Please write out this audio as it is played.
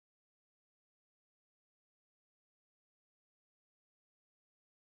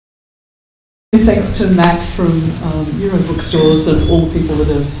Thanks to Matt from Euro Bookstores and all the people that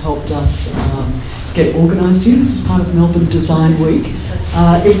have helped us get organised here. This is part of Melbourne Design Week.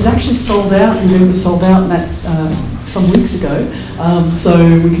 It was actually sold out, and it was sold out, Matt, some weeks ago. So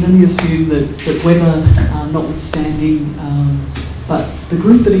we can only assume that weather notwithstanding, but the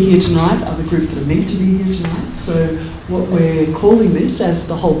group that are here tonight are the group that are meant to be here tonight. So what we're calling this, as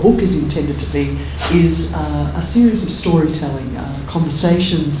the whole book is intended to be, is a series of storytelling,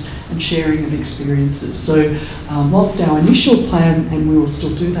 conversations and sharing of experiences. So whilst our initial plan, and we will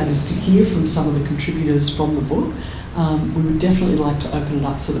still do that, is to hear from some of the contributors from the book, we would definitely like to open it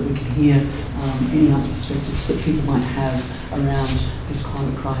up so that we can hear any other perspectives that people might have around this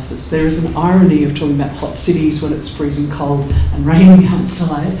climate crisis. There is an irony of talking about hot cities when it's freezing cold and raining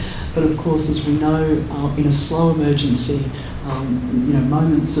outside, but of course, as we know, in a slow emergency,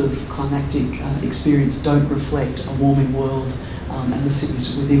 moments of climactic experience don't reflect a warming world and the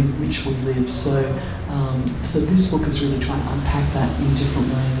cities within which we live. So this book is really trying to unpack that in different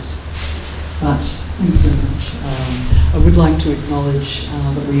ways. But thanks so much. I would like to acknowledge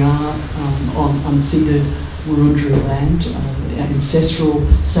that we are on unceded Wurundjeri land, ancestral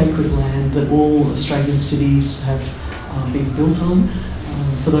sacred land that all Australian cities have been built on.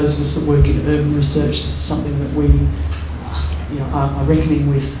 For those of us that work in urban research, this is something that we are reckoning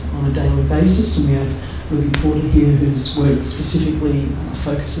with on a daily basis, and we have Libby Porter here whose work specifically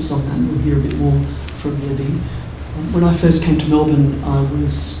focuses on that, and we'll hear a bit more from Libby. When I first came to Melbourne, I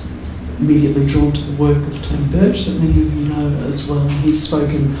was immediately drawn to the work of Tony Birch, that many of you know as well. He's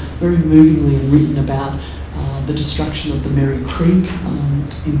spoken very movingly and written about the destruction of the Merry Creek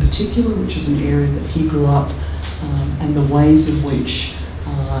in particular, which is an area that he grew up, and the ways in which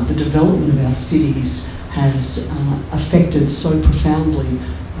the development of our cities has affected so profoundly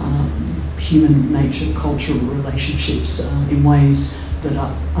human nature, cultural relationships in ways that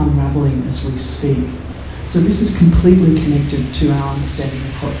are unravelling as we speak. So this is completely connected to our understanding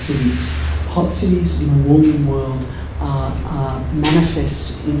of hot cities. Hot cities in a warming world are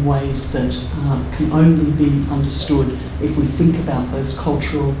manifest in ways that can only be understood if we think about those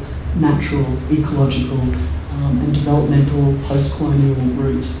cultural, natural, ecological and developmental post-colonial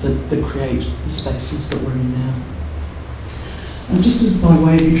roots that create the spaces that we're in now. Just as by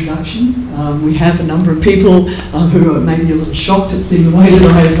way of introduction, we have a number of people who are maybe a little shocked at seeing the way that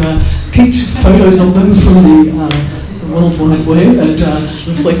I've picked photos of them from the World Wide Web and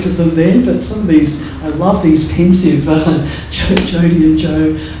reflected them there. But some of these, I love these pensive Jodie and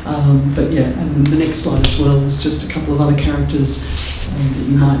Joe. But yeah, and then the next slide as well is just a couple of other characters that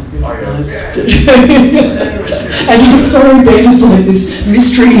you might recognise. And I'm sorry, Ben is like this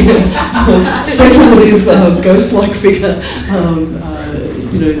mystery, speculative, ghost-like figure,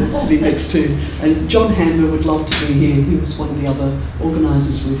 sitting next to. And John Hammer would love to be here. He was one of the other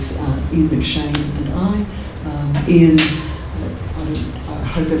organisers with Ian McShane and I. Ian, I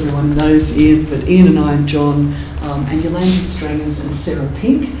hope everyone knows Ian, but Ian and I and John and Yolanda Strangers and Sarah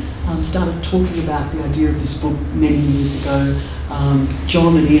Pink started talking about the idea of this book many years ago.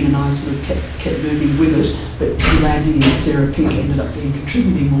 John and Ian and I sort of kept moving with it, but Yolanda and Sarah Pink ended up being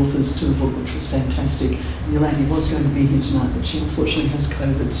contributing authors to the book, which was fantastic. And Yolanda was going to be here tonight, but she unfortunately has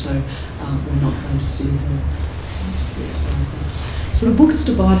COVID, so we're not going to see her. So the book is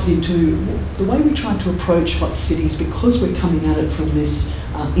divided into the way we try to approach hot cities, because we're coming at it from this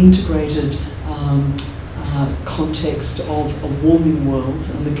integrated context of a warming world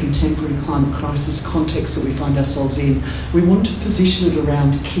and the contemporary climate crisis context that we find ourselves in. We want to position it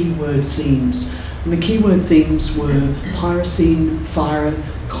around keyword themes. And the keyword themes were piracy, fire,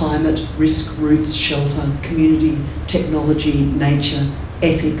 climate, risk, roots, shelter, community, technology, nature,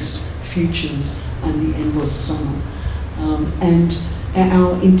 ethics, futures, and the endless summer. And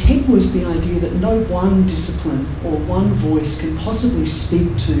our intent was the idea that no one discipline or one voice can possibly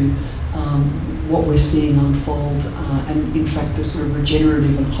speak to what we're seeing unfold, and in fact the sort of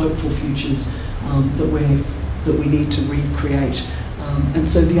regenerative and hopeful futures that we need to recreate. And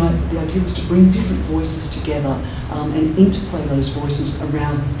so the idea was to bring different voices together and interplay those voices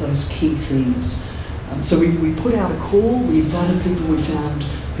around those key themes. So we put out a call, we invited people we found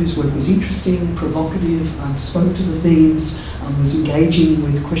whose work was interesting, provocative, spoke to the themes, was engaging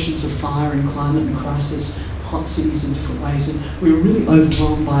with questions of fire and climate and crisis, hot cities in different ways, and we were really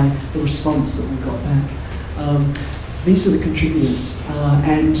overwhelmed by the response that we got back. These are the contributors,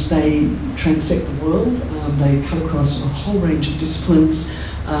 and they transect the world. They come across a whole range of disciplines.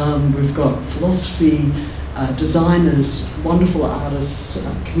 We've got philosophy, designers, wonderful artists,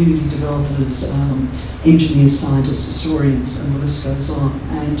 community developers, engineers, scientists, historians, and the list goes on.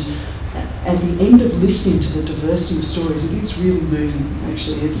 And at the end of listening to the diversity of stories, it is really moving,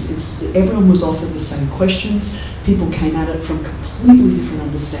 actually. Everyone was offered the same questions. People came at it from completely different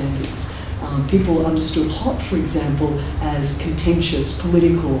understandings. People understood hot, for example, as contentious,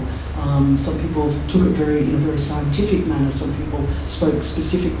 political. Some people took it in a very scientific manner. Some people spoke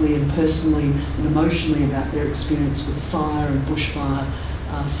specifically and personally and emotionally about their experience with fire and bushfire.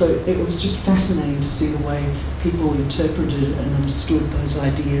 So it was just fascinating to see the way people interpreted and understood those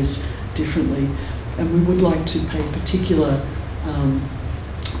ideas differently. And we would like to pay particular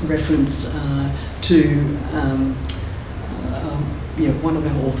reference to one of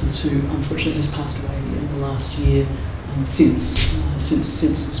our authors who unfortunately has passed away in the last year since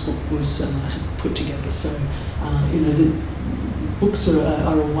this book was put together. So the books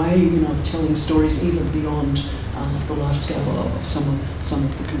are a way of telling stories even beyond the life scale of some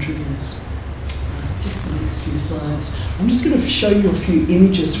of the contributors. Just the next few slides. I'm just going to show you a few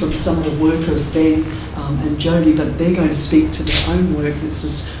images from some of the work of Ben and Jodie, but they're going to speak to their own work. This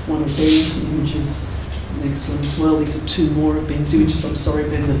is one of Ben's images. The next one as well. These are two more of Ben's images. I'm sorry,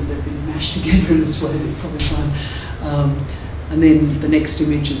 Ben, that they've been mashed together in this way that you probably find. And then the next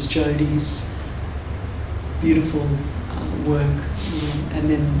image is Jodie's beautiful work, and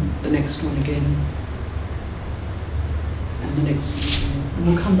then the next one again, and the next one again. And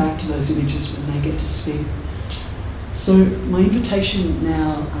we'll come back to those images when they get to speak. So my invitation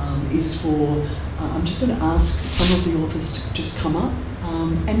now is for, I'm just going to ask some of the authors to just come up.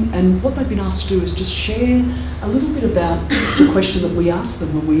 And what they've been asked to do is just share a little bit about the question that we asked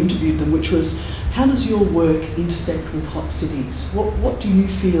them when we interviewed them, which was, how does your work intersect with hot cities? What do you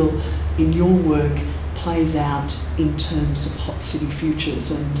feel in your work plays out in terms of hot city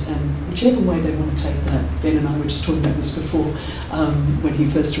futures? And whichever way they want to take that, Ben and I were just talking about this before when he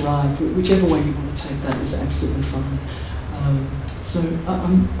first arrived, whichever way you want to take that is absolutely fine.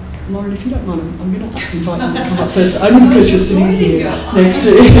 Lauren, if you don't mind, I'm going to invite you to come up first, only because you're sitting here next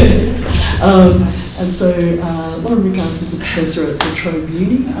to me. And so Lauren Rickards is a professor at Togo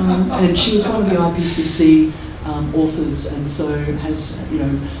Uni, and she was one of the IPCC authors, and so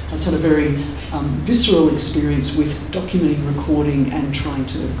has had a very visceral experience with documenting, recording, and trying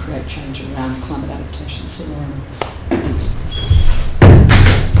to create change around climate adaptation. So Lauren, thanks.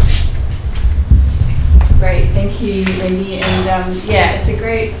 Great, thank you, Wendy, and it's a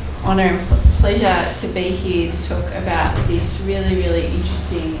great honour and pleasure to be here to talk about this really, really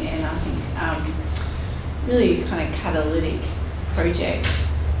interesting and I think really kind of catalytic project.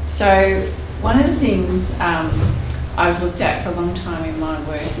 So one of the things I've looked at for a long time in my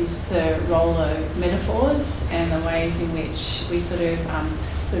work is the role of metaphors and the ways in which we sort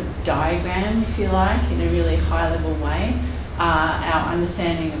of diagram, if you like, in a really high level way, our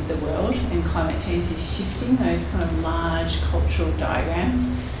understanding of the world, and climate change is shifting those kind of large cultural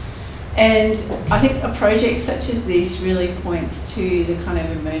diagrams. And I think a project such as this really points to the kind of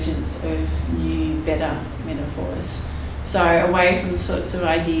emergence of new, better metaphors. So away from the sorts of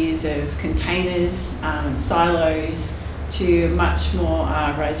ideas of containers and silos to much more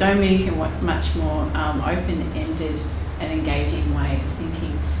rhizomic and much more open-ended and engaging way of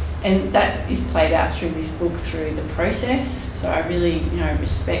thinking. And that is played out through this book, through the process. So I really,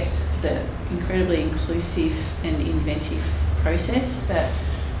 respect the incredibly inclusive and inventive process that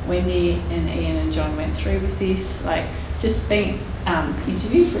Wendy and Ian and John went through with this. Like, just being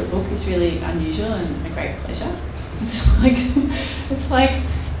interviewed for a book is really unusual and a great pleasure. It's like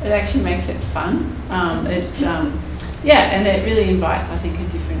it actually makes it fun. And it really invites, I think, a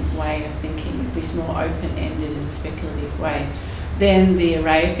different way of thinking, this more open-ended and speculative way. Then the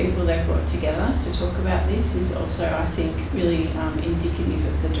array of people they've brought together to talk about this is also, I think, really indicative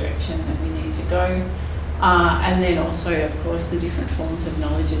of the direction that we need to go. And then also, of course, the different forms of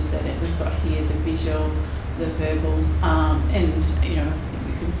knowledges that we've got here, the visual, the verbal, and,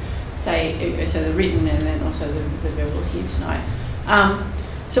 we could say, so the written and then also the verbal here tonight.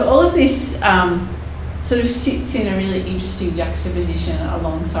 So all of this sort of sits in a really interesting juxtaposition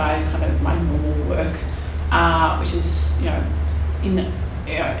alongside kind of my normal work, which is,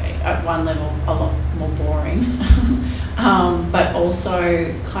 at one level a lot more boring, but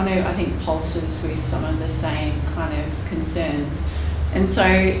also kind of, I think, pulses with some of the same kind of concerns. And so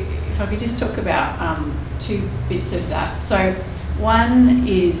if I could just talk about two bits of that. So one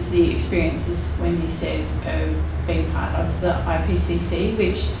is the experiences, Wendy said, of being part of the IPCC,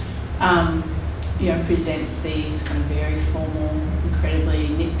 which presents these kind of very formal, incredibly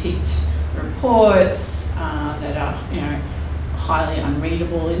nitpicked reports that are, highly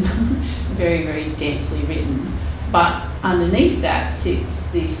unreadable and very, very densely written. But underneath that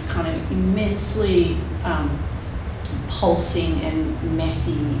sits this kind of immensely pulsing and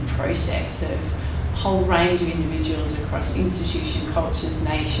messy process of a whole range of individuals across institution, cultures,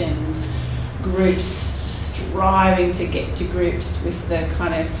 nations, groups striving to get to grips with the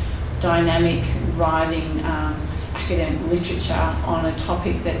kind of dynamic, writhing academic literature on a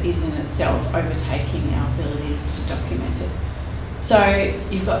topic that is in itself overtaking our ability to document it. So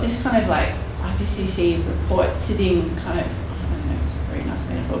you've got this kind of like IPCC report sitting kind of, I don't know, it's a very nice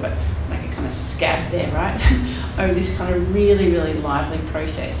metaphor, but like a kind of scab there, right? Over this kind of really, really lively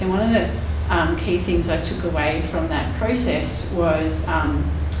process. And one of the key things I took away from that process was,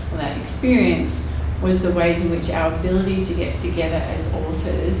 or that experience, was the ways in which our ability to get together as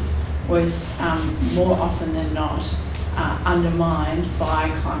authors was more often than not undermined by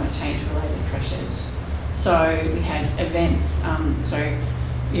climate change related pressures. So we had events,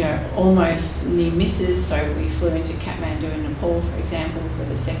 almost near misses. So we flew into Kathmandu in Nepal, for example, for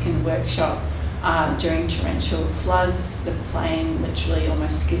the second workshop. During torrential floods, the plane literally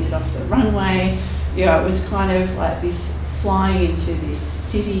almost skidded off the runway. It was kind of like this flying into this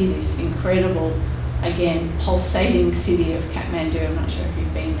city, this incredible, again, pulsating city of Kathmandu. I'm not sure if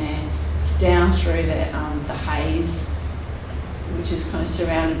you've been there. It's down through the haze, which is kind of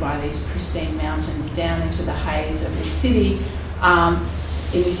surrounded by these pristine mountains, down into the haze of the city,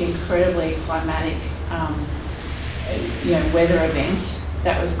 in this incredibly climatic, weather event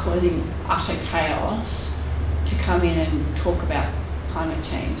that was causing utter chaos, to come in and talk about climate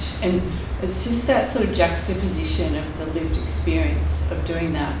change. And it's just that sort of juxtaposition of the lived experience of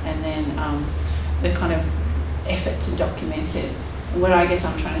doing that, and then the kind of effort to document it. And what I guess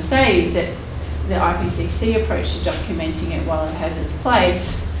I'm trying to say is that the IPCC approach to documenting it, while it has its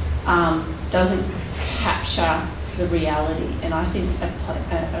place, doesn't capture the reality. And I think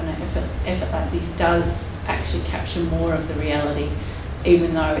an effort like this does actually capture more of the reality,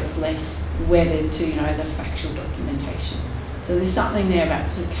 even though it's less wedded to, the factual documentation. So there's something there about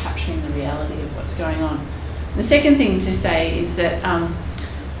sort of capturing the reality of what's going on. The second thing to say is that,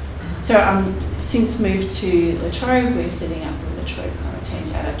 since moved to La Trobe, we're setting up the La Trobe Climate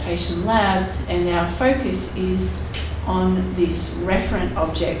Change Adaptation Lab, and our focus is on this referent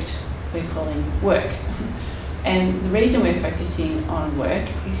object we're calling work. And the reason we're focusing on work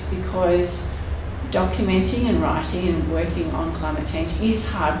is because documenting and writing and working on climate change is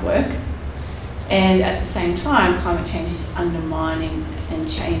hard work, and at the same time climate change is undermining and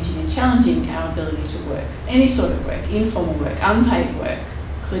changing and challenging our ability to work. Any sort of work, informal work, unpaid work,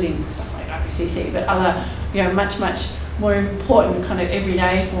 including stuff like IPCC, but other much, much more important kind of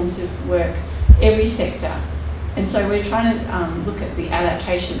everyday forms of work, every sector. And so we're trying to look at the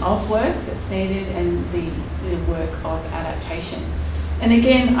adaptation of work that's needed and the work of adaptation. And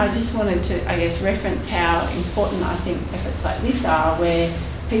again, I just wanted to, reference how important I think efforts like this are, where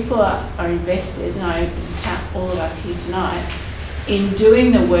people are invested, and I count all of us here tonight, in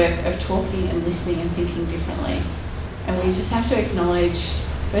doing the work of talking and listening and thinking differently. And we just have to acknowledge,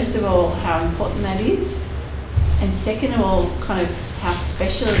 first of all, how important that is, and second of all, kind of how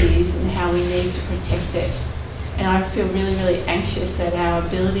special it is and how we need to protect it. And I feel really, really anxious that our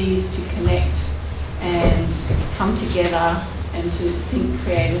abilities to connect and come together and to think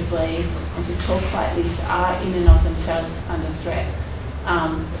creatively and to talk like this are in and of themselves under threat.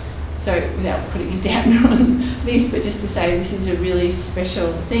 So without putting a downer on this, but just to say this is a really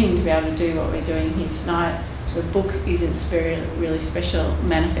special thing to be able to do what we're doing here tonight. The book is a really special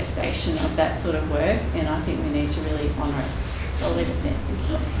manifestation of that sort of work, and I think we need to really honour it. So I'll leave it there.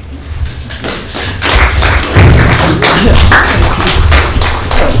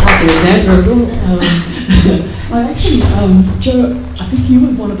 Jo, I think you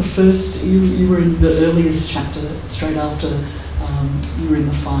were one of the first, you were in the earliest chapter, straight after, you were in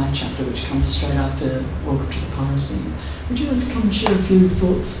the fire chapter, which comes straight after Welcome to the Piracy. Would you like to come and share a few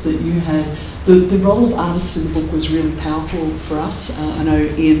thoughts that you had? The role of artists in the book was really powerful for us. I know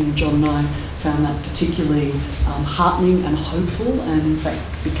Ian, John and I found that particularly heartening and hopeful, and in fact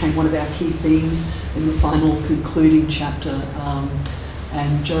became one of our key themes in the final concluding chapter.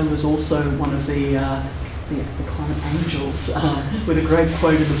 And Jo was also one of the climate angels, with a great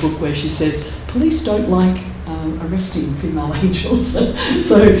quote in the book where she says, "Police don't like arresting female angels."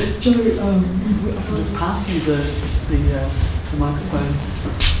 So Jo, I can just pass you the microphone,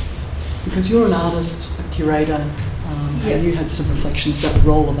 because you're an artist, a curator, and you had some reflections about the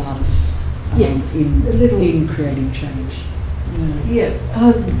role of artists in creating change.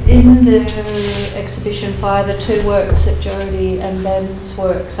 In the exhibition Fire, the two works that Jodie and Ben's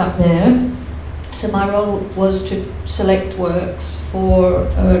works up there, so my role was to select works for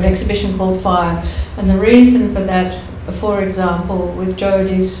an exhibition called Fire. And the reason for that, for example, with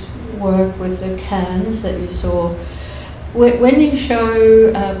Jodie's work with the cans that you saw, when you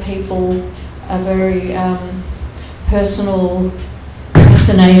show people a very personal,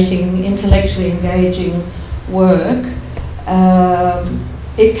 fascinating, intellectually engaging work,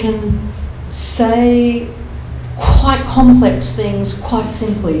 it can say quite complex things quite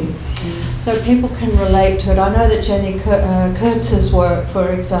simply. So people can relate to it. I know that Jenny Kurtz's work,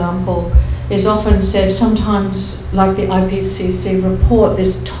 for example, is often said, sometimes, like the IPCC report,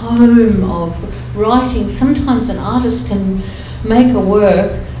 this tome of writing, sometimes an artist can make a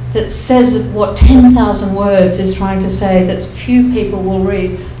work that says what 10,000 words is trying to say, that few people will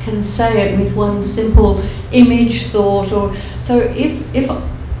read, can say it with one simple image, thought, or so if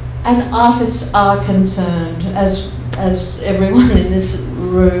and artists are concerned, as everyone in this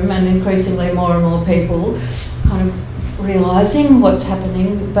room, and increasingly more and more people, kind of realising what's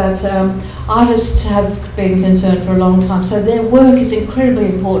happening, but artists have been concerned for a long time. So their work is incredibly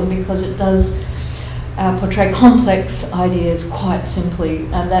important because it does portray complex ideas quite simply,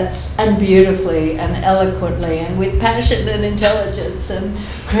 and beautifully and eloquently, and with passion and intelligence and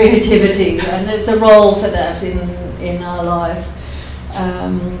creativity. And there's a role for that in our life.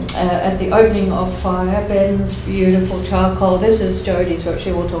 At the opening of Fire, Ben's beautiful charcoal, this is Jodie's work,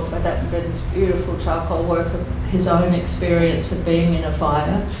 she will talk about that, Ben's beautiful charcoal work of his own experience of being in a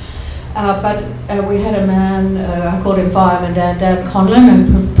fire. But we had a man, I called him Fireman Dan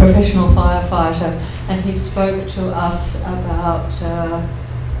Conlon, a professional firefighter, and he spoke to us about the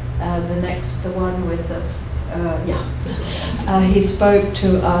one with the he spoke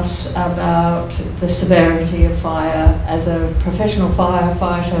to us about the severity of fire as a professional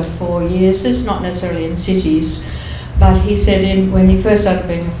firefighter for years. This is not necessarily in cities, but he said when he first started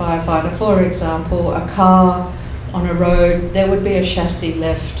being a firefighter, for example, a car on a road, there would be a chassis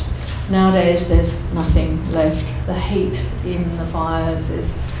left. Nowadays there's nothing left. The heat in the fires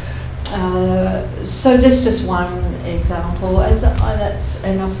is so that's just one example. That's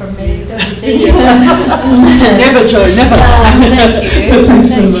enough from me, don't you think? Never, Jo, never. Thank you. Thanks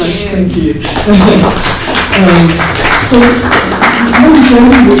so much. Thank you. So,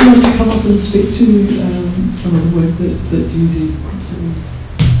 Jodie, would you like to come up and speak to some of the work that you did? So,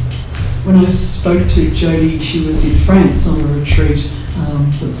 when I spoke to Jodie, she was in France on a retreat,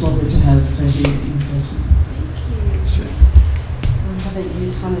 so it's lovely to have her here in person. Thank you. That's right. I haven't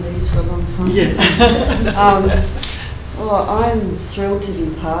used one of these for a long time. Yeah. Well, I'm thrilled to be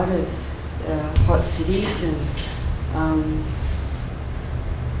part of Hot Cities, and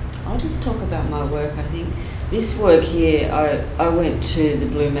I'll just talk about my work. I think this work here, I went to the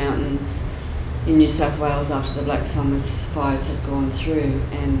Blue Mountains in New South Wales after the Black Summer fires had gone through,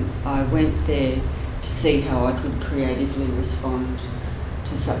 and I went there to see how I could creatively respond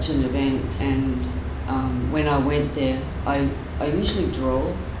to such an event. And when I went there, I usually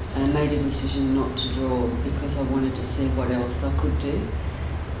draw, and I made a decision not to draw because I wanted to see what else I could do.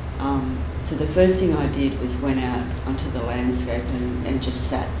 So the first thing I did was went out onto the landscape and just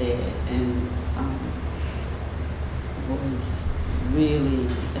sat there, and was really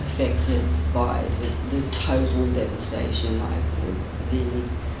affected by the total devastation, like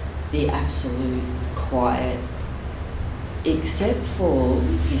the absolute quiet, except for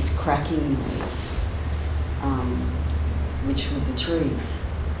this cracking noise, which were the trees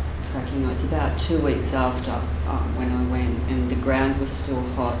cracking noise. About 2 weeks after when I went, and the ground was still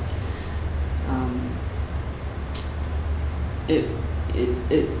hot. It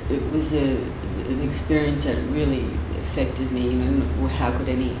was an experience that really affected me. You know, how could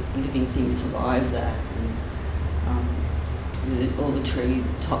any living thing survive that? And, all the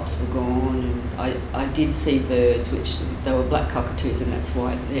trees' tops were gone, and I did see birds, which they were black cockatoos, and that's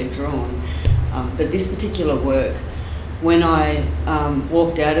why they're drawn. But this particular work, when I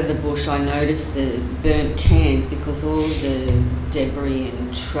walked out of the bush, I noticed the burnt cans because all the debris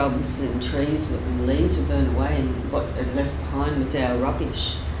and shrubs and trees and leaves were burnt away, and what had left behind was our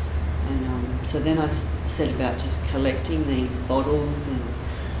rubbish. And so then I set about just collecting these bottles and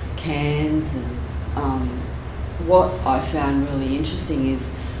cans, and what I found really interesting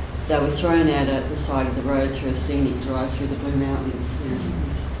is they were thrown out at the side of the road through a scenic drive through the Blue Mountains, you know,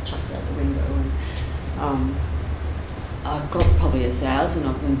 just chucked out the window. And, I've got probably 1,000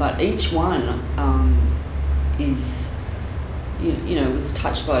 of them, but each one is, you know, was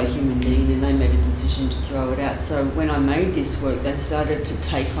touched by a human being, and they made a decision to throw it out. So when I made this work, they started to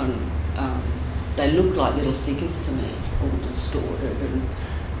take on, they looked like little figures to me, all distorted, and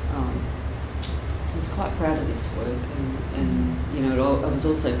I was quite proud of this work, and you know, I was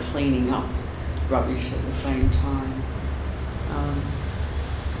also cleaning up rubbish at the same time.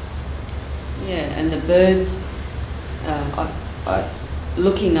 Yeah, and the birds,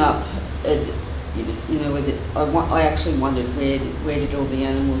 looking up, you know, I actually wondered where did all the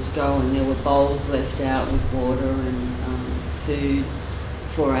animals go, and there were bowls left out with water and food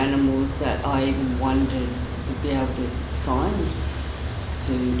for animals that I even wondered would be able to find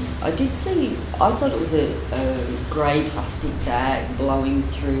food. I did see, I thought it was a grey plastic bag blowing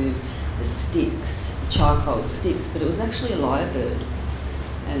through the sticks, charcoal sticks, but it was actually a lyrebird.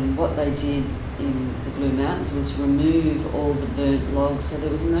 And what they did in the Blue Mountains was remove all the burnt logs, so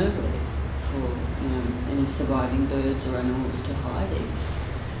there was nowhere for, you know, any surviving birds or animals to hide in.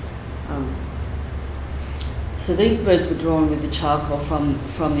 So these birds were drawn with the charcoal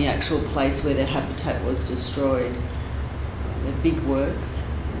from the actual place where their habitat was destroyed. They're big works,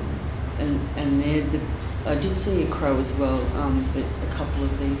 and I did see a crow as well, but a couple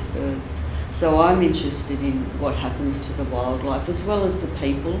of these birds. So I'm interested in what happens to the wildlife as well as the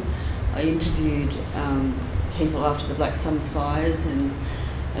people. I interviewed people after the Black Summer fires and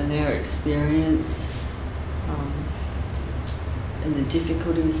their experience and the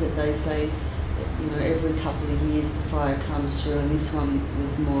difficulties that they face. You know, every couple of years the fire comes through, and this one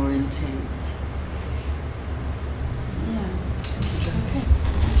was more intense. Yeah. Okay.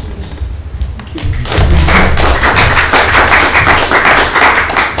 Thank you.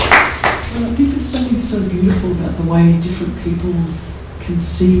 Well, I think there's something so beautiful about the way different people can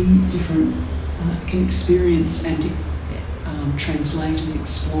see different, can experience and translate and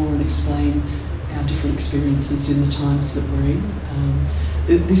explore and explain our different experiences in the times that we're in.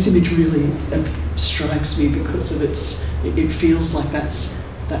 This image really strikes me because of it feels like that's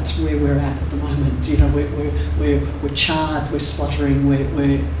where we're at the moment. You know, we're charred, we're spluttering,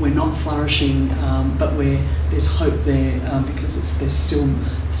 we're not flourishing, but there's hope there because there's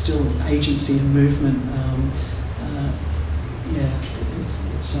still agency and movement.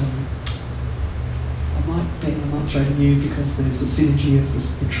 I might throw to you because there's a synergy of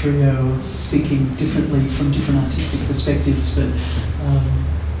the trio of thinking differently from different artistic perspectives, but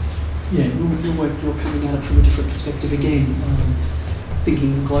you're coming at it from a different perspective again,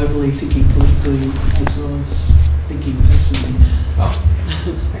 thinking globally, thinking politically, as well as thinking personally. Oh,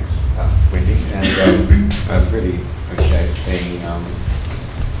 thanks, Wendy, and I really appreciate being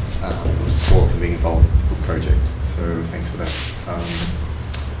being involved in this book project. So thanks for that.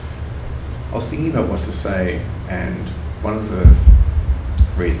 I was thinking about what to say, and one of the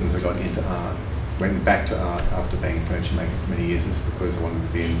reasons I got into art, went back to art after being a furniture maker for many years, is because I wanted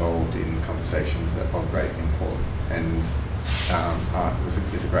to be involved in conversations that of great import, and art is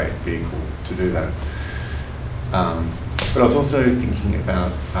a great vehicle to do that. But I was also thinking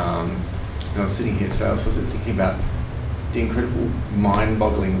about, when I was sitting here today, I was also thinking about the incredible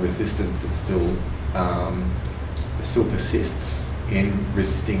mind-boggling resistance that still persists in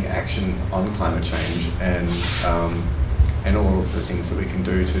resisting action on climate change and all of the things that we can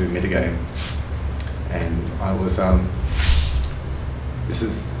do to mitigate. And I was, this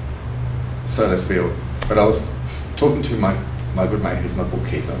is so left field, but I was talking to my good mate who's my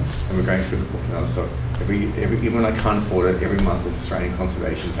bookkeeper, and we're going through the book, and I was like, even when I can't afford it, every month this Australian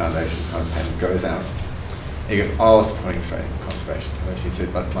Conservation Foundation kind of payment goes out. And he goes, oh, I was supporting Australian Conservation Foundation. He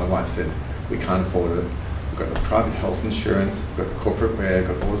said, but my wife said, we can't afford it. We've got the private health insurance, we've got the corporate wear, we've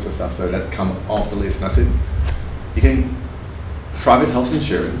got all this sort of stuff, so that's come off the list. And I said, you're getting private health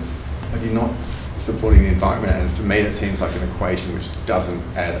insurance, but you're not supporting the environment. And for me, that seems like an equation which doesn't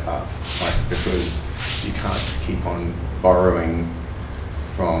add up, because you can't just keep on borrowing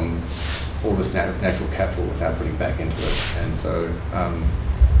from all this natural capital without putting back into it. And so,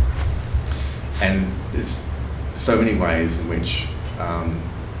 and there's so many ways in which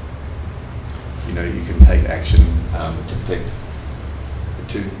you can take action to protect,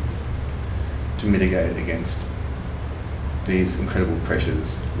 to mitigate against these incredible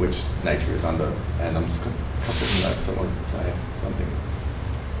pressures which nature is under. And I'm just got a couple of notes I wanted to say something.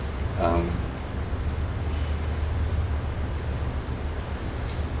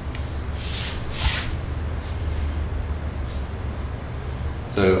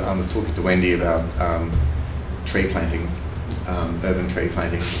 So I was talking to Wendy about tree planting, urban tree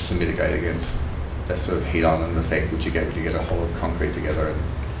planting, just to mitigate against that sort of heat island effect which you get when you get a whole of concrete together.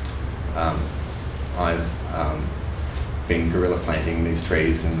 And I've been guerrilla planting these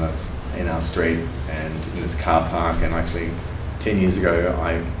trees in our street and in this car park, and actually 10 years ago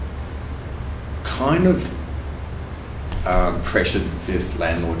I kind of pressured this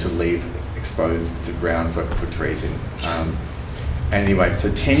landlord to leave exposed bits of ground so I could put trees in. Anyway, so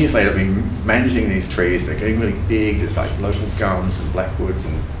 10 years later I've been managing these trees. They're getting really big. There's like local gums and blackwoods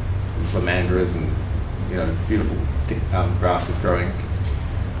and lamandras and beautiful thick grasses growing.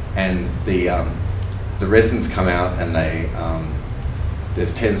 And the residents come out and they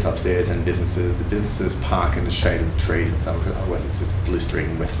there's tents upstairs and businesses. The businesses park in the shade of the trees and stuff, because otherwise it's just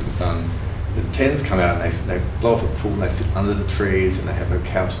blistering western sun. The tents come out and they blow up a pool and they sit under the trees and they have a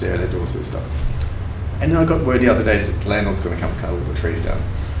couch there and they do all sorts of stuff. And then I got word the other day that the landlord's going to come cut all the trees down.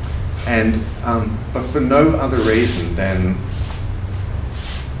 And, but for no other reason than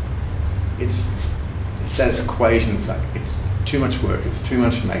it's that equation, it's too much work, it's too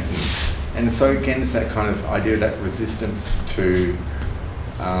much maintenance. And so again, it's that kind of idea, that resistance to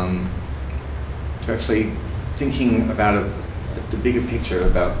actually thinking about the bigger picture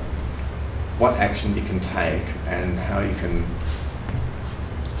about what action you can take and how you can,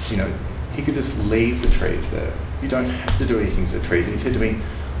 you know, he could just leave the trees there. You don't have to do anything to the trees. And he said to me,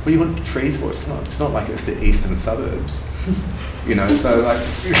 what do you want the trees for? It's not like it's the eastern suburbs, you know, so like,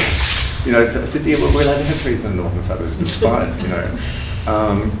 you know, I said, yeah, well, we're allowed to have trees in the northern suburbs, it's fine, you know.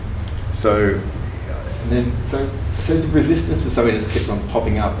 So the resistance to something that's kept on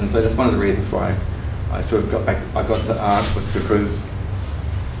popping up, and so that's one of the reasons why I sort of I got to art, was because,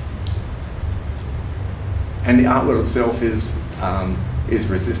 and the art world itself is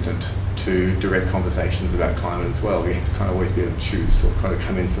resistant to direct conversations about climate as well. You have to kind of always be able to choose, or kind of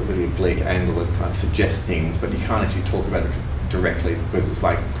come in for a really bleak angle and kind of suggest things, but you can't actually talk about it directly, because it's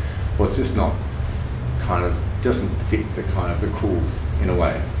like, well, it's just not kind of, doesn't fit the kind of the cool in a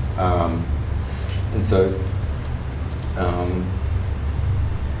way. And so, what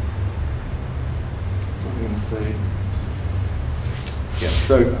was I going to say? Yeah,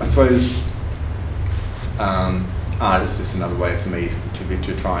 so I suppose art is just another way for me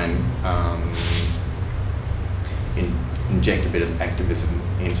to try and inject a bit of activism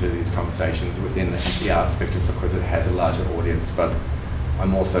into these conversations within the art spectrum, because it has a larger audience. But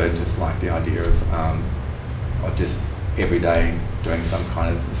I'm also just like the idea of just every day doing some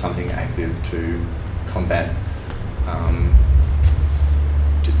kind of something active to combat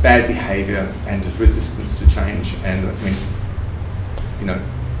just bad behaviour and just resistance to change. And I mean, you know,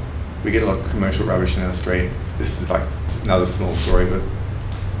 we get a lot of commercial rubbish in our street. This is like another small story, but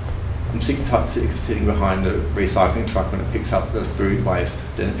I'm sick and tired sitting behind a recycling truck when it picks up the food waste,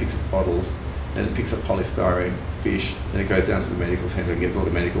 then it picks up bottles, then it picks up polystyrene, fish, then it goes down to the medical centre and gets all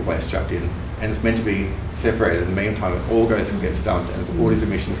the medical waste chucked in. And it's meant to be separated. In the meantime, it all goes and gets dumped, and there's all these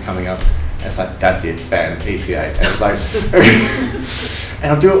emissions coming up. And it's like, that's it, bam, EPA. And it's like,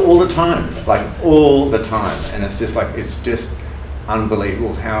 and I do it all the time, like all the time. And it's just like, it's just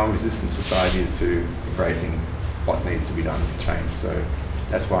unbelievable how resistant society is to embracing what needs to be done for change. So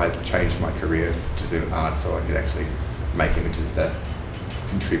that's why I changed my career to do art, so I could actually make images that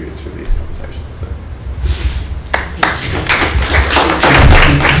contribute to these conversations. So.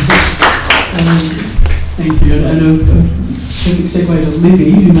 Thank you. And a perfect segue to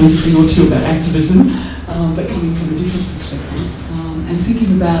Libby, who knows a thing or two about activism, but coming from a different perspective. And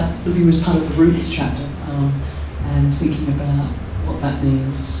thinking about, Libby was part of the Roots chapter, and thinking about what that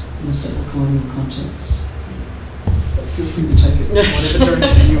means in a settler colonial context. But feel free to take it in whatever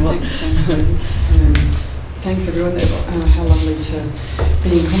direction you want. Thanks, Wendy. Thanks everyone. How lovely to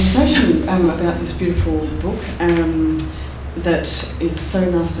be in conversation about this beautiful book. That is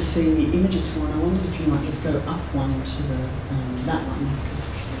so nice to see the images for, and I wondered if you might just go up one to the that one,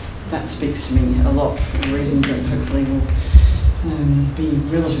 because that speaks to me a lot for reasons that hopefully will be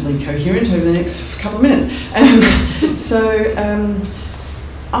relatively coherent over the next couple of minutes.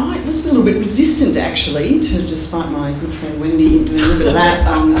 I was a little bit resistant actually, to, despite my good friend Wendy doing a little bit of that.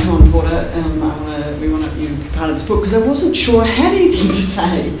 Come on, Porter, we want you to be part of this book, because I wasn't sure I had anything to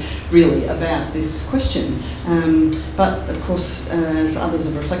say really about this question. But of course, as others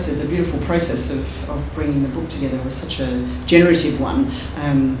have reflected, the beautiful process of bringing the book together was such a generative one.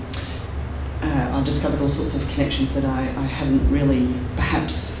 I discovered all sorts of connections that I hadn't really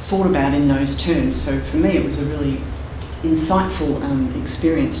perhaps thought about in those terms. So for me, it was a really insightful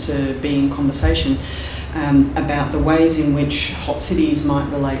experience to be in conversation about the ways in which hot cities might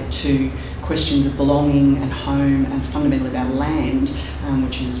relate to questions of belonging and home, and fundamentally about land,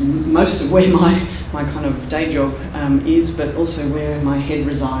 which is most of where my kind of day job is, but also where my head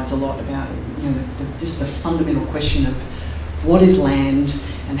resides a lot, about, you know, just the fundamental question of what is land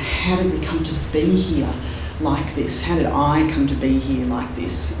and how did we come to be here like this? How did I come to be here like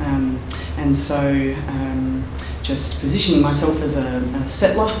this? And so just positioning myself as a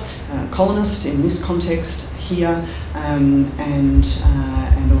settler, a colonist in this context here, and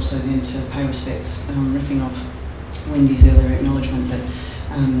also then to pay respects, riffing off Wendy's earlier acknowledgement that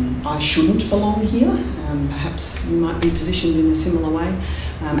I shouldn't belong here. Perhaps you might be positioned in a similar way,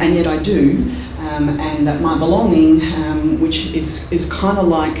 and yet I do, and that my belonging, which is kind of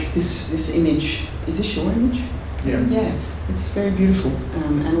like this image. Is this your image? Yeah. Yeah. It's very beautiful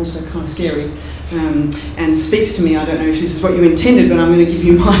and also kind of scary, and speaks to me. I don't know if this is what you intended, but I'm going to give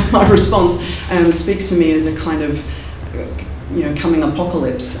you my response. Speaks to me as a kind of coming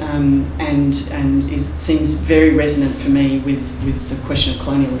apocalypse, and seems very resonant for me with the question of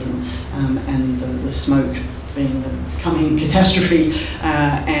colonialism and the smoke being the coming catastrophe.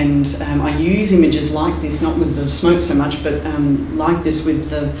 And I use images like this, not with the smoke so much, but like this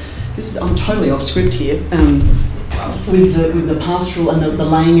with I'm totally off script here. With the pastoral and the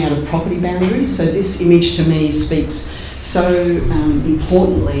laying out of property boundaries. So this image to me speaks so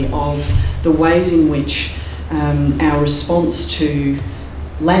importantly of the ways in which our response to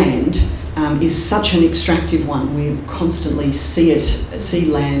land is such an extractive one. We constantly see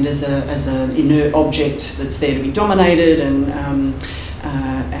land as an inert object that's there to be dominated, and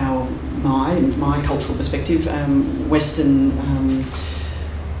my cultural perspective, Western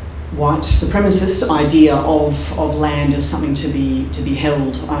white supremacist idea of land as something to be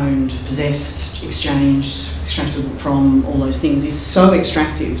held, owned, possessed, exchanged, extracted from, all those things, is so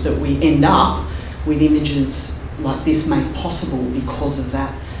extractive that we end up with images like this made possible because of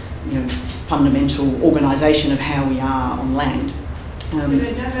that fundamental organisation of how we are on land. I don't know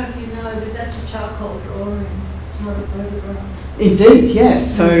if you know, but that's a charcoal drawing. It's not a photograph. Indeed, yeah.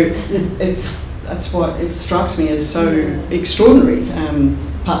 So that's what it strikes me as so extraordinary.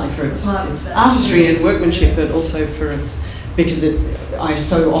 Partly for its artistry and workmanship, but also for because I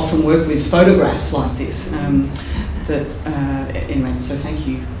so often work with photographs like this. Anyway, so thank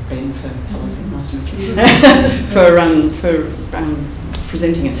you, Ben, for nice to meet you, for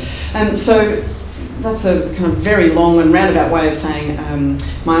presenting it. So that's a kind of very long and roundabout way of saying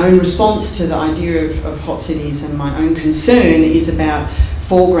my own response to the idea of hot cities and my own concern is about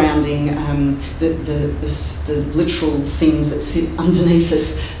foregrounding the literal things that sit underneath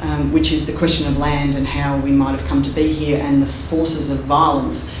us, which is the question of land and how we might have come to be here, and the forces of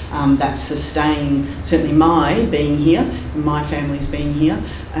violence that sustain certainly my being here, my family's being here,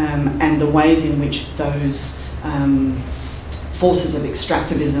 and the ways in which those forces of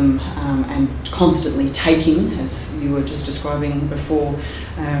extractivism and constantly taking, as you were just describing before,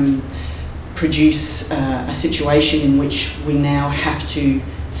 produce a situation in which we now have to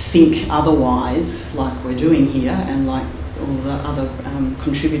think otherwise, like we're doing here, and like all the other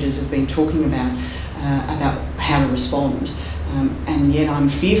contributors have been talking about how to respond. And yet I'm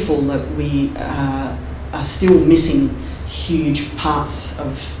fearful that we are still missing huge parts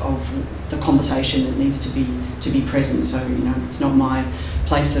of the conversation that needs to be present. So it's not my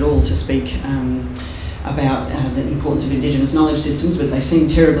place at all to speak about the importance of Indigenous knowledge systems, but they seem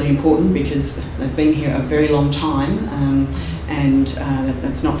terribly important because they've been here a very long time, and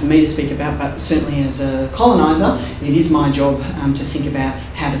that's not for me to speak about, but certainly as a coloniser, it is my job to think about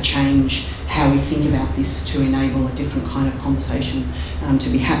how to change how we think about this to enable a different kind of conversation to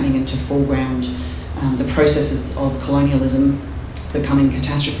be happening and to foreground the processes of colonialism becoming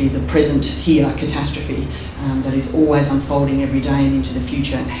catastrophe, the present here catastrophe that is always unfolding every day and into the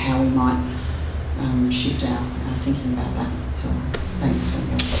future, and how we might shift our thinking about that. So, thanks.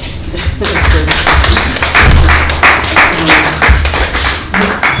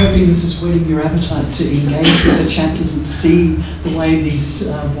 Hoping this is whetting your appetite to engage with the chapters and see the way these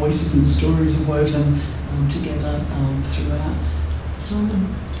voices and stories are woven together throughout.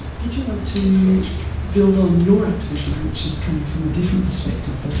 Simon, would you like to build on your activism, which is coming from a different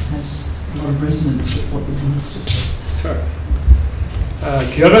perspective, but has a lot of resonance with what the minister said? Sure.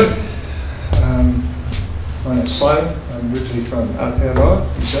 Kia ora. My name's Simon. I'm originally from Aotearoa,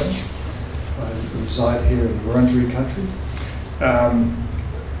 New Zealand. I reside here in Wurundjeri country.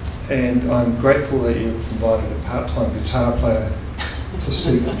 And I'm grateful that you've invited a part-time guitar player to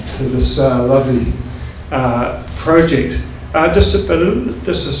speak to this lovely project. Just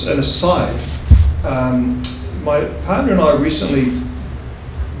as an aside, my partner and I recently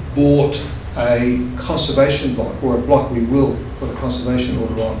bought a conservation block, or a block we will put a conservation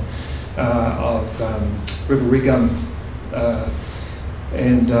order on, of River Regum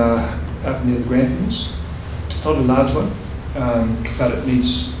and up near the Grampians. Not a large one, but it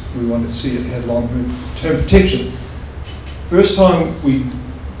needs, we wanted to see it had long-term protection. First time we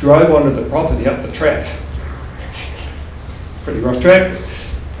drove onto the property up the track, pretty rough track,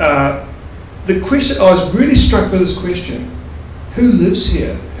 the question, I was really struck with this question: who lives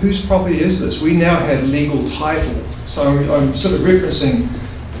here? Whose property is this? We now had legal title. So I'm sort of referencing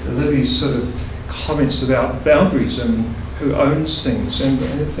Libby's sort of comments about boundaries and who owns things, and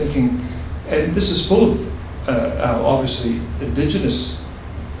thinking, and this is full of obviously Indigenous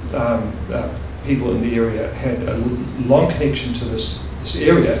people in the area had a long connection to this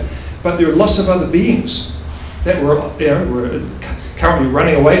area, but there are lots of other beings that were currently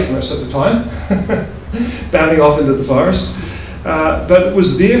running away from us at the time, bounding off into the forest. But it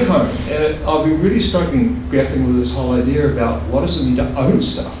was their home, and I've been really grappling with this whole idea about what does it mean to own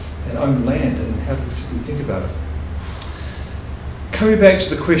stuff and own land, and how should we think about it. Coming back to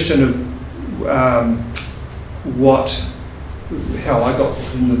the question of how I got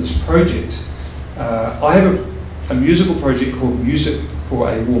into this project, I have a musical project called Music for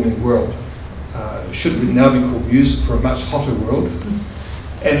a Warming World. It should now be called Music for a Much Hotter World.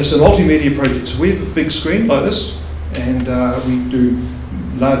 And it's a multimedia project. So we have a big screen like this, and we do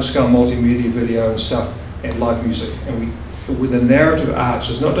large-scale multimedia video and stuff, and live music. And with a narrative arc,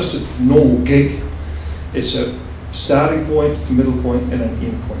 so it's not just a normal gig, it's a starting point, a middle point, and an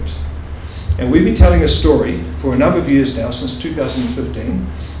end point. And we've been telling a story for a number of years now, since 2015,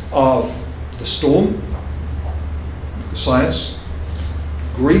 of the storm, science,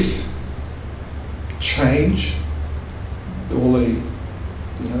 grief, change, all the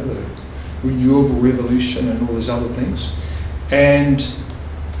renewable revolution and all these other things, and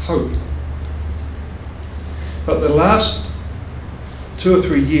hope. But the last 2 or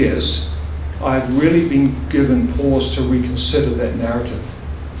 3 years, I've really been given pause to reconsider that narrative.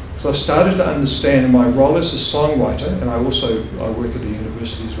 So I started to understand my role as a songwriter, and I work at a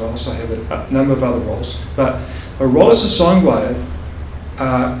university as well, so I have a number of other roles. But my role as a songwriter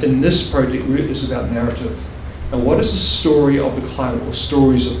in this project is about narrative. And what is the story of the climate, or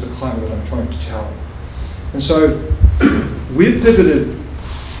stories of the climate that I'm trying to tell? And so we've pivoted,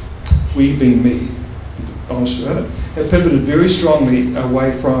 we being me, honest about it, have pivoted very strongly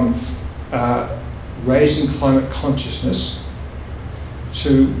away from raising climate consciousness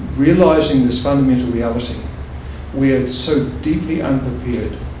to realizing this fundamental reality. We are so deeply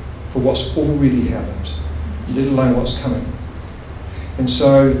unprepared for what's already happened, let alone what's coming. And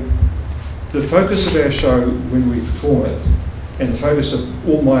so the focus of our show when we perform it, and the focus of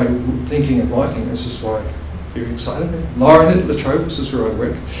all my thinking and writing, this is why I'm very excited, Lauren at Latrobe, this is where I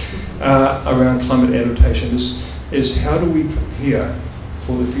work, around climate adaptation, is how do we prepare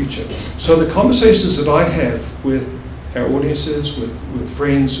for the future? So the conversations that I have with our audiences, with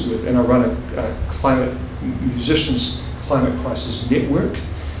friends, and I run a climate musicians climate crisis network,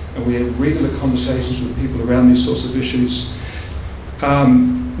 and we have regular conversations with people around these sorts of issues.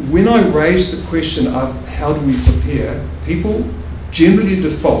 When I raise the question of how do we prepare, people generally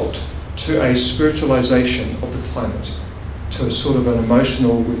default to a spiritualization of the climate, to a sort of an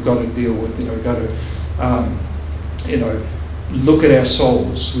emotional, we've got to deal with, we've got to, look at our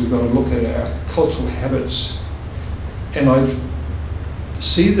souls, we've got to look at our cultural habits. And I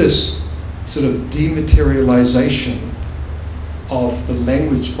see this sort of dematerialization of the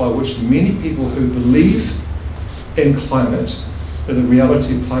language by which many people who believe in climate, in the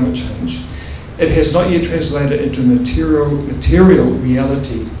reality of climate change, it has not yet translated into material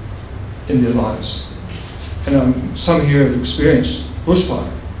reality in their lives. And some here have experienced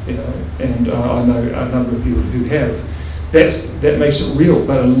bushfire, and I know a number of people who have. That makes it real,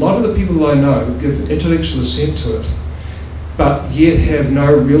 but a lot of the people that I know give intellectual assent to it, but yet have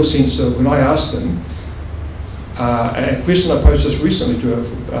no real sense of, when I ask them, a question I posed just recently to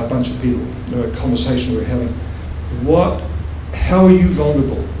a bunch of people, a conversation we were having, how are you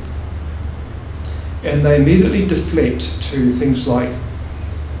vulnerable? And they immediately deflect to things like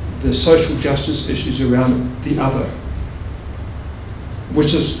the social justice issues around the other,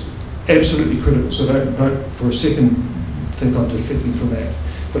 which is absolutely critical, so don't for a second think I'm deflecting from that.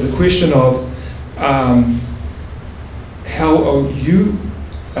 But the question of how are you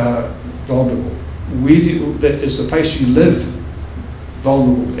vulnerable? Is the place you live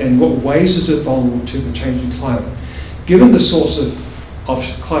vulnerable, and what ways is it vulnerable to the changing climate? Given the sorts of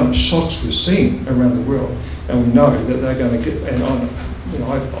climate shocks we're seeing around the world, and we know that they're going to get, and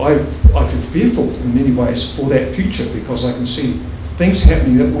I feel fearful in many ways for that future, because I can see things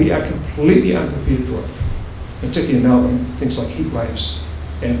happening that we are completely unprepared for, particularly in Melbourne, things like heat waves,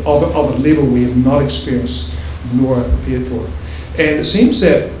 and of a level we have not experienced nor are prepared for. And it seems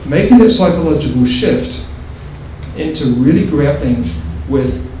that making that psychological shift into really grappling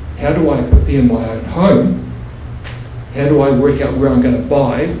with how do I prepare my own home, how do I work out where I'm going to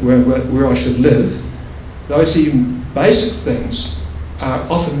buy, where I should live, those even basic things are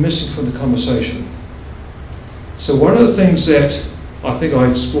often missing from the conversation. So one of the things that I think I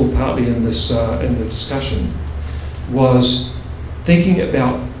explored partly in this in the discussion was thinking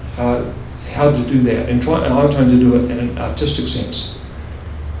about how to do that, and I'm trying to do it in an artistic sense.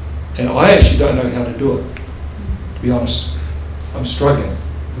 And I actually don't know how to do it, to be honest. I'm struggling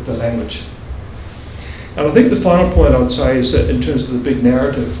with the language. And I think the final point I would say is that in terms of the big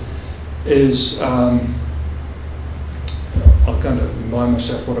narrative is I'm going to remind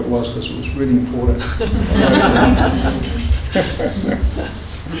myself what it was because it was really important.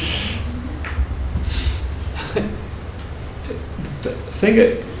 The thing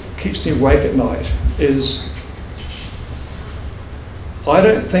that keeps me awake at night is I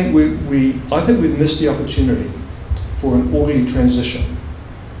think we've missed the opportunity for an orderly transition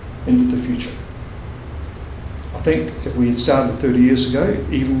into the future. I think if we had started 30 years ago,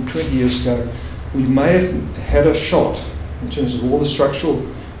 even 20 years ago, we may have had a shot in terms of all the sort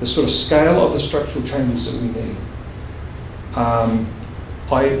of scale of the structural changes that we need.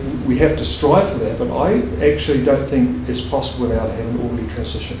 We have to strive for that, but I actually don't think it's possible now to have an orderly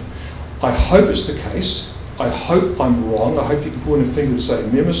transition. I hope it's the case. I hope I'm wrong. I hope you can point a finger and say,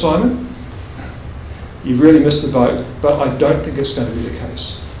 remember, Simon, you really missed the boat, but I don't think it's going to be the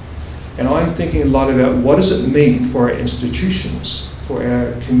case. And I'm thinking a lot about what does it mean for our institutions, for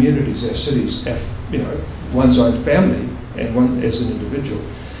our communities, our cities, one's own family, and one as an individual,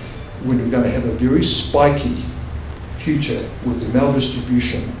 when we're going to have a very spiky future with the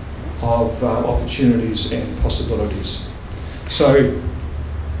maldistribution of opportunities and possibilities. So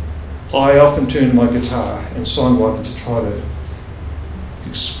I often turn to my guitar and songwriting to try to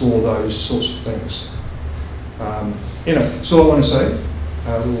explore those sorts of things. So I want to say, a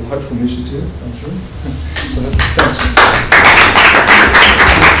little hopeful message here, I'm sure. So thanks.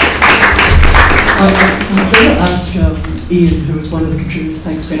 I'm going to ask Ian, who was one of the contributors.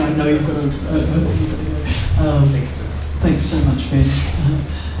 Thanks, Ben. I know you've got a thanks so much, Ben.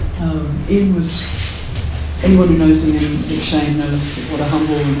 Ian was, anyone who knows Ian McShane knows what a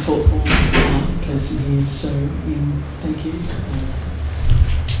humble and thoughtful person he is. So, Ian, thank you.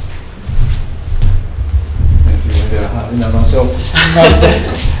 Thank you, Wendy. I hardly know myself.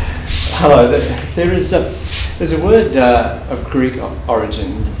 Hello. There's a word of Greek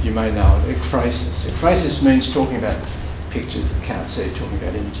origin, you may know it, ekphrasis. Ekphrasis means talking about pictures that you can't see, talking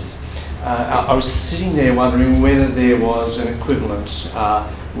about images. I was sitting there wondering whether there was an equivalent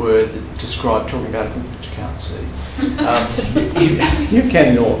word that described talking about a book that you can't see. You can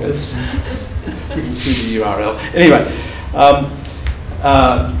in August. We can see the URL. Anyway,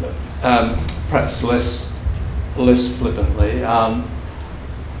 perhaps less flippantly,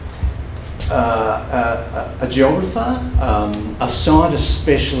 a geographer, a scientist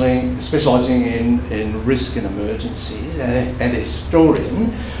specialising in risk and emergencies, and a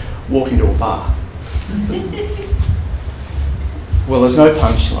historian walk into a bar. Well, there's no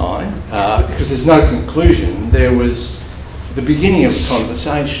punchline because there's no conclusion. There was the beginning of the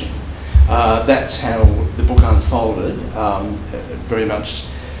conversation. That's how the book unfolded, very much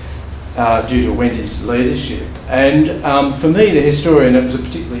due to Wendy's leadership. And for me, the historian, it was a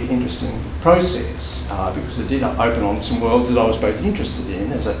particularly interesting process because it did open on some worlds that I was both interested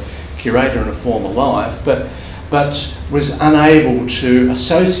in as a curator in a former life, but was unable to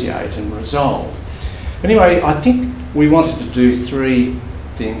associate and resolve. Anyway, I think we wanted to do three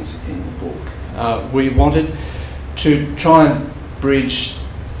things in the book. We wanted to try and bridge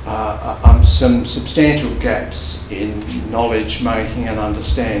some substantial gaps in knowledge making and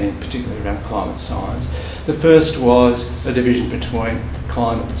understanding, particularly around climate science. The first was a division between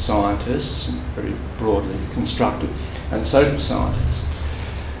climate scientists, very broadly constructed, and social scientists.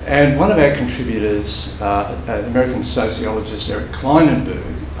 And one of our contributors, American sociologist Eric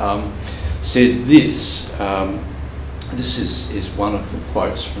Kleinenberg, said this. This is one of the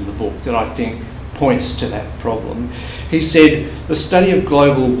quotes from the book that I think points to that problem. He said, "The study of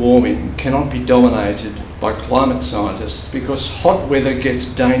global warming cannot be dominated by climate scientists because hot weather gets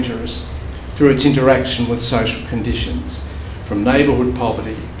dangerous through its interaction with social conditions, from neighbourhood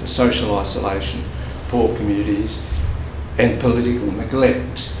poverty to social isolation, poor communities, and political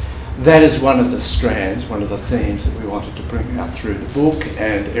neglect." That is one of the strands, one of the themes that we wanted to bring out through the book,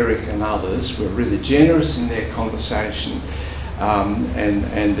 and Eric and others were really generous in their conversation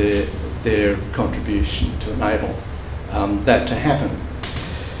and their contribution to enable that to happen.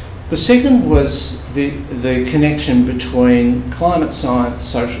 The second was the connection between climate science,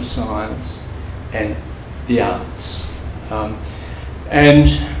 social science, and the arts. And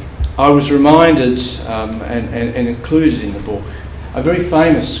I was reminded, and included in the book, a very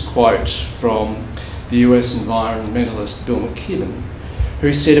famous quote from the US environmentalist Bill McKibben,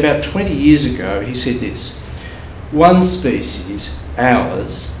 who said about 20 years ago, he said this: "One species,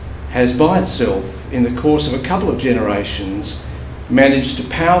 ours, has by itself, in the course of a couple of generations, managed to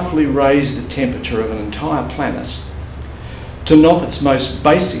powerfully raise the temperature of an entire planet, to knock its most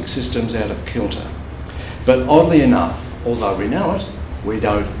basic systems out of kilter. But oddly enough, although we know it, we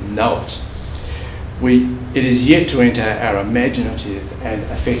don't know it. It is yet to enter our imaginative and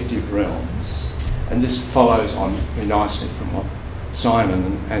affective realms." And this follows on very nicely from what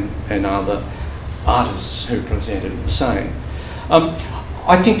Simon and other artists who presented were saying.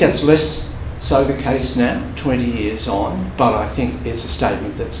 I think that's less so the case now, 20 years on, but I think it's a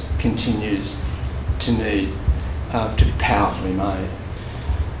statement that continues to need to be powerfully made.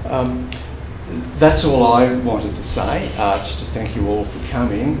 That's all I wanted to say, just to thank you all for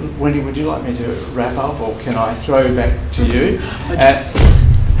coming. Wendy, would you like me to wrap up, or can I throw back to you? I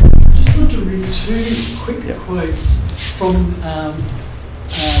just want to read two quick quotes from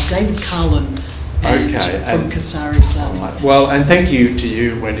David Carlin and from Kasari Sani. Right. Well, and thank you to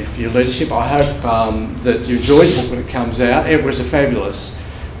you, Wendy, for your leadership. I hope that you enjoyed the book when it comes out. It was a fabulous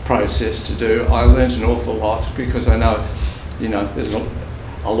process to do. I learned an awful lot because I know, there's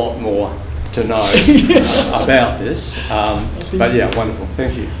a lot more to know about this. But yeah, wonderful.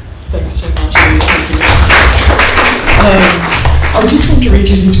 Thank you. Thanks so much. I just want to read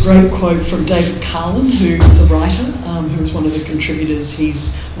you this great quote from David Carlin, who is a writer, who is one of the contributors.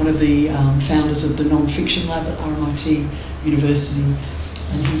 He's one of the founders of the non-fiction lab at RMIT University.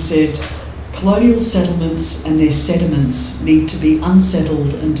 And he said, "Colonial settlements and their sediments need to be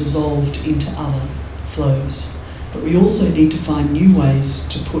unsettled and dissolved into other flows. But we also need to find new ways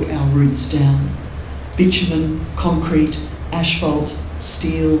to put our roots down. Bitumen, concrete, asphalt,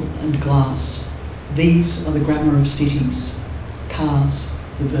 steel and glass. These are the grammar of cities. Cars,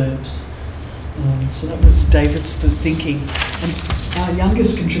 the verbs." So that was David's thinking. And our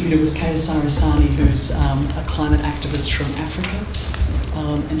youngest contributor was Kasari Sani, who's a climate activist from Africa.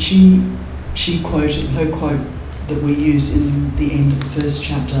 And she quoted, her quote that we use in the end of the first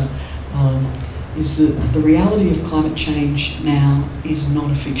chapter, is that the reality of climate change now is not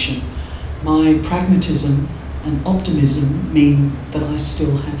a fiction. My pragmatism and optimism mean that I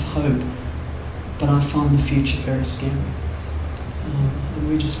still have hope, but I find the future very scary. And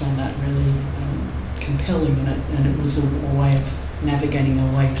we just found that really compelling, and it was a way of navigating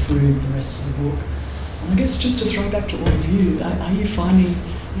our way through the rest of the book. And I guess just to throw back to all of you, are you finding,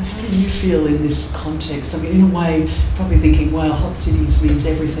 how do you feel in this context? I mean, in a way, probably thinking, wow, hot cities means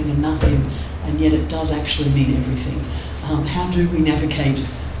everything and nothing, and yet it does actually mean everything. How do we navigate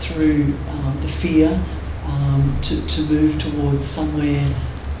through the fear to move towards somewhere,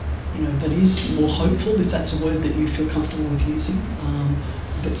 that is more hopeful, if that's a word that you feel comfortable with using,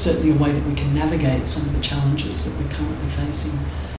 but certainly a way that we can navigate some of the challenges that we're currently facing.